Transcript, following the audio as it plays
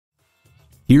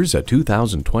Here's a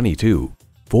 2022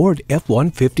 Ford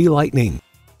F-150 Lightning.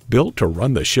 Built to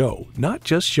run the show, not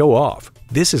just show off,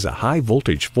 this is a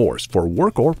high-voltage force for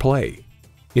work or play.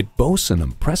 It boasts an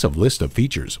impressive list of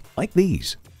features like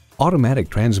these: automatic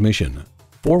transmission,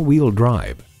 four-wheel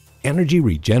drive, energy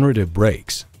regenerative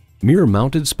brakes,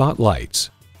 mirror-mounted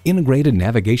spotlights, integrated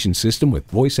navigation system with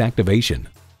voice activation,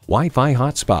 Wi-Fi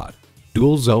hotspot,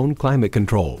 dual-zone climate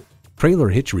control, trailer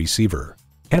hitch receiver,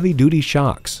 heavy-duty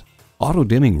shocks,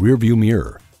 auto-dimming rearview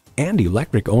mirror, and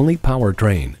electric-only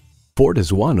powertrain. Ford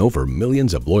has won over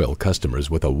millions of loyal customers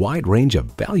with a wide range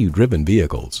of value-driven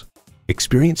vehicles.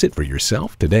 Experience it for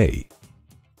yourself today.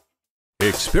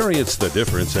 Experience the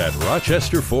difference at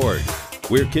Rochester Ford.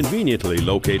 We're conveniently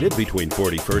located between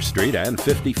 41st Street and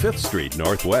 55th Street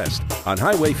Northwest on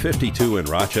Highway 52 in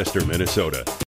Rochester, Minnesota.